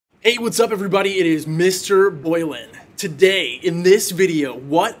Hey, what's up everybody? It is Mr. Boylan. Today, in this video,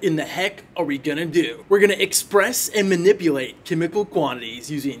 what in the heck are we gonna do? We're gonna express and manipulate chemical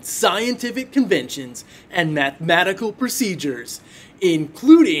quantities using scientific conventions and mathematical procedures,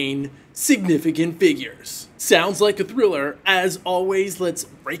 including significant figures. Sounds like a thriller. As always, let's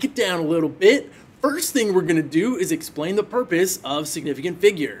break it down a little bit. First thing we're gonna do is explain the purpose of significant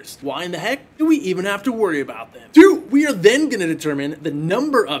figures. Why in the heck do we even have to worry about them? 2, we are then gonna determine the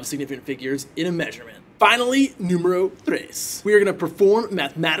number of significant figures in a measurement. Finally, numero tres. We are gonna perform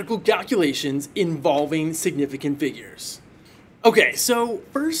mathematical calculations involving significant figures. Okay, so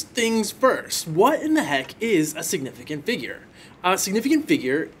first things first, what in the heck is a significant figure? A significant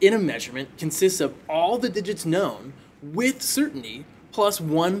figure in a measurement consists of all the digits known with certainty plus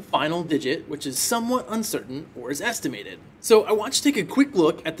one final digit, which is somewhat uncertain or is estimated. So I want you to take a quick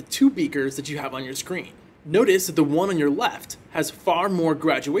look at the two beakers that you have on your screen. Notice that the one on your left has far more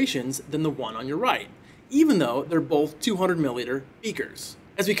graduations than the one on your right, even though they're both 200 milliliter beakers.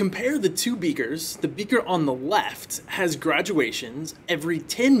 As we compare the two beakers, the beaker on the left has graduations every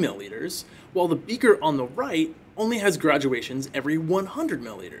 10 milliliters, while the beaker on the right only has graduations every 100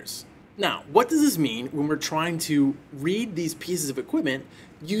 milliliters. Now, what does this mean when we're trying to read these pieces of equipment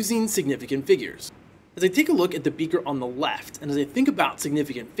using significant figures? As I take a look at the beaker on the left, and as I think about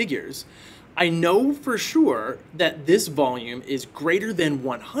significant figures, I know for sure that this volume is greater than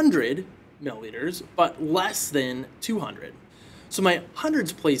 100 milliliters, but less than 200. So my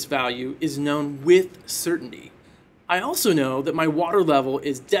hundreds place value is known with certainty. I also know that my water level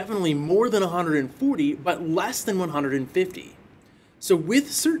is definitely more than 140, but less than 150. So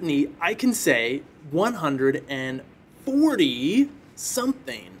with certainty, I can say 140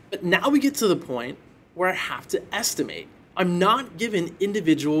 something. But now we get to the point where I have to estimate. I'm not given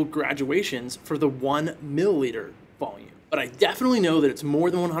individual graduations for the 1 milliliter volume, but I definitely know that it's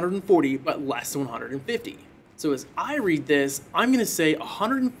more than 140, but less than 150. So as I read this, I'm going to say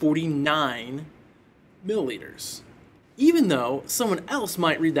 149 milliliters, even though someone else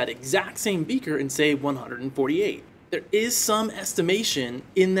might read that exact same beaker and say 148. There is some estimation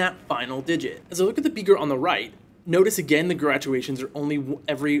in that final digit. As I look at the beaker on the right, notice again the graduations are only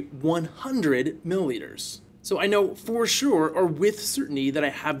every 100 milliliters. So I know for sure or with certainty that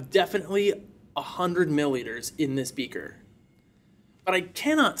I have definitely 100 milliliters in this beaker. But I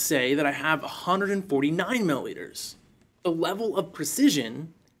cannot say that I have 149 milliliters. The level of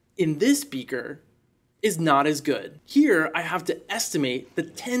precision in this beaker is not as good. Here I have to estimate the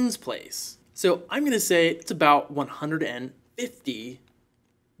tens place. So I'm going to say it's about 150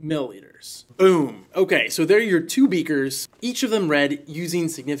 milliliters. Boom. Okay, so there are your two beakers, each of them read using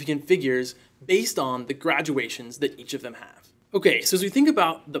significant figures based on the graduations that each of them have. Okay, so as we think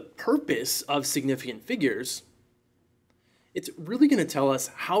about the purpose of significant figures, it's really going to tell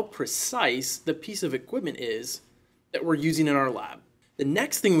us how precise the piece of equipment is that we're using in our lab. The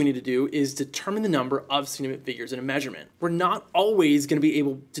next thing we need to do is determine the number of significant figures in a measurement. We're not always going to be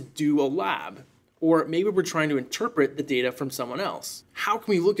able to do a lab, or maybe we're trying to interpret the data from someone else. How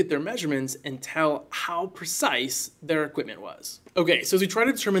can we look at their measurements and tell how precise their equipment was? Okay, so as we try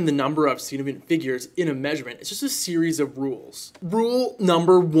to determine the number of significant figures in a measurement, it's just a series of rules. Rule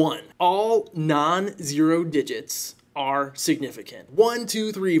number 1, all non-zero digits are significant. 1,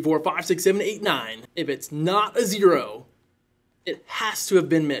 2, 3, 4, 5, 6, 7, 8, 9. If it's not a zero, it has to have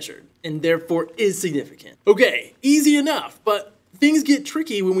been measured and therefore is significant. Okay, easy enough, but things get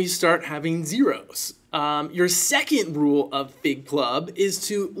tricky when we start having zeros. Your second rule of Fig Club is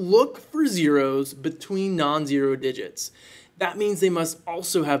to look for zeros between non-zero digits. That means they must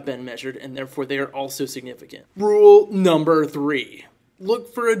also have been measured and therefore they are also significant. Rule number 3.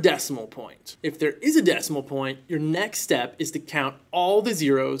 Look for a decimal point. If there is a decimal point, your next step is to count all the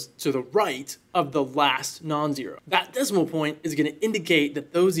zeros to the right of the last non-zero. That decimal point is going to indicate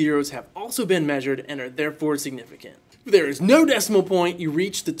that those zeros have also been measured and are therefore significant. If there is no decimal point, you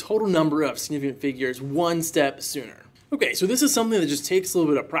reach the total number of significant figures one step sooner. Okay, so this is something that just takes a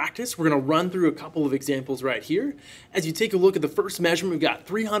little bit of practice. We're going to run through a couple of examples right here. As you take a look at the first measurement, we've got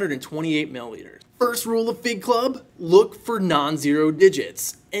 328 milliliters. First rule of Fig Club, look for non-zero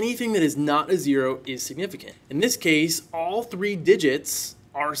digits. Anything that is not a zero is significant. In this case, all 3 digits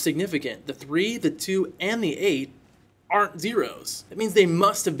are significant. The 3, the 2, and the 8 aren't zeros. That means they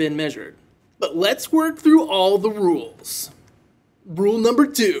must have been measured. But let's work through all the rules. Rule number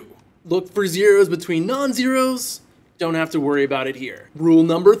 2, look for zeros between non-zeros. Don't have to worry about it here. Rule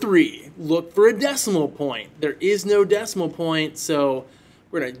number 3, look for a decimal point. There is no decimal point, so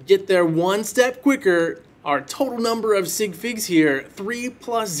we're gonna get there one step quicker. Our total number of sig figs here, 3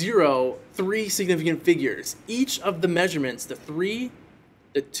 plus 0, 3 significant figures. Each of the measurements, the 3,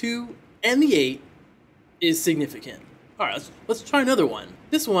 the 2 and the 8 is significant. All right, let's try another one.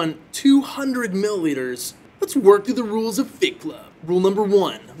 This one, 200 milliliters. Let's work through the rules of Fig Club. Rule number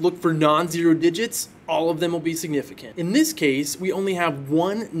 1, look for non-zero digits. All of them will be significant. In this case, we only have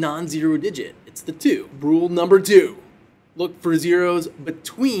one non-zero digit. It's the 2. Rule number 2, look for zeros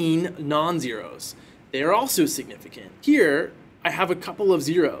between non-zeros. They are also significant. Here, I have a couple of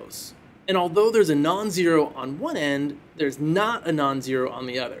zeros. And although there's a non-zero on one end, there's not a non-zero on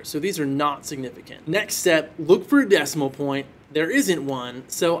the other. So these are not significant. Next step, look for a decimal point. There isn't one,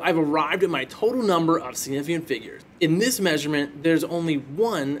 so I've arrived at my total number of significant figures. In this measurement, there's only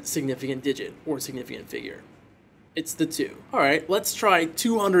one significant digit or significant figure. It's the 2. All right, let's try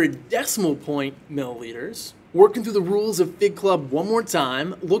 200 decimal point milliliters. Working through the rules of Fig Club one more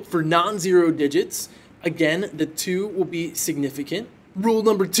time, look for non-zero digits. Again, the 2 will be significant. Rule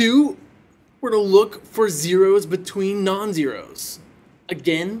number 2, we're going to look for zeros between non-zeros.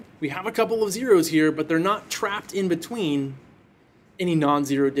 Again, we have a couple of zeros here, but they're not trapped in between any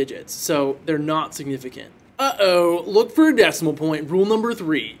non-zero digits, so they're not significant. Uh-oh, look for a decimal point. Rule number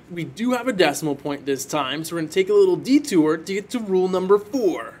 3. We do have a decimal point this time, so we're going to take a little detour to get to rule number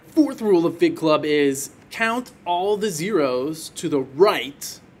 4. Fourth rule of Fig Club is count all the zeros to the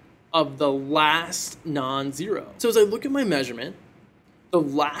right of the last non-zero. So as I look at my measurement, the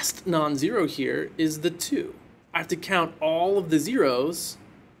last non-zero here is the 2. I have to count all of the zeros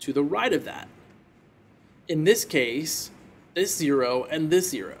to the right of that. In this case, this 0 and this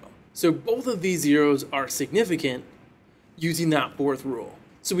 0. So both of these zeros are significant using that fourth rule.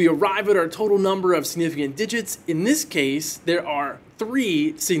 So we arrive at our total number of significant digits. In this case, there are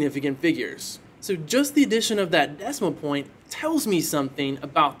 3 significant figures. So just the addition of that decimal point tells me something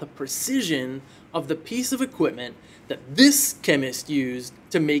about the precision of the piece of equipment that this chemist used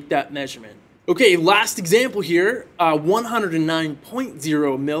to make that measurement. Okay, last example here, 109.0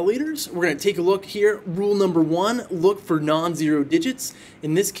 milliliters. We're going to take a look here. Rule number 1, look for non-zero digits.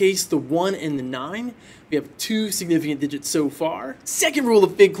 In this case, the 1 and the 9. We have 2 significant digits so far. Second rule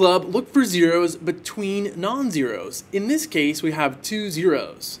of Fig Club, look for zeros between non-zeros. In this case, we have 2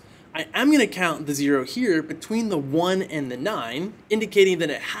 zeros. I am going to count the 0 here between the 1 and the 9, indicating that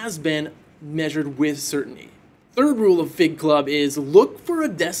it has been measured with certainty. Third rule of Fig Club is look for a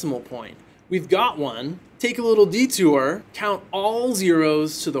decimal point. We've got one. Take a little detour, count all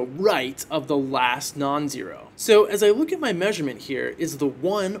zeros to the right of the last non-zero. So as I look at my measurement here, is the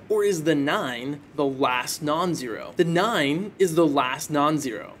 1 or is the 9 the last non-zero? The 9 is the last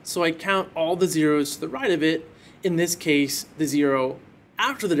non-zero. So I count all the zeros to the right of it, in this case, the 0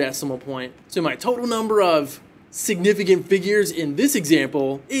 after the decimal point. So my total number of significant figures in this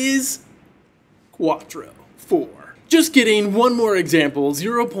example is 4. Just kidding, one more example,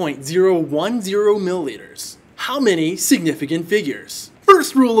 0.010 milliliters. How many significant figures?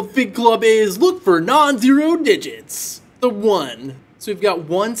 First rule of Fig Club is look for non-zero digits. The 1. So we've got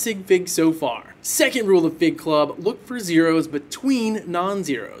 1 sig fig so far. Second rule of Fig Club, look for zeros between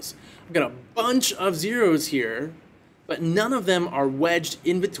non-zeros. I've got a bunch of zeros here, but none of them are wedged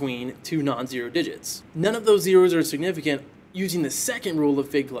in between 2 non-zero digits. None of those zeros are significant using the second rule of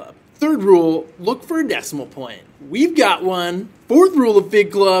Fig Club. Third rule, look for a decimal point. We've got one. Fourth rule of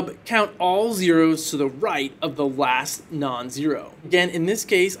Fig Club, count all zeros to the right of the last non-zero. Again, in this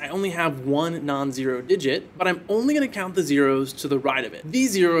case, I only have one non-zero digit, but I'm only going to count the zeros to the right of it.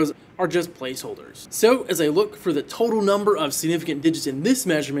 These zeros are just placeholders. So as I look for the total number of significant digits in this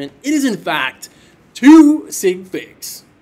measurement, it is in fact 2 sig figs.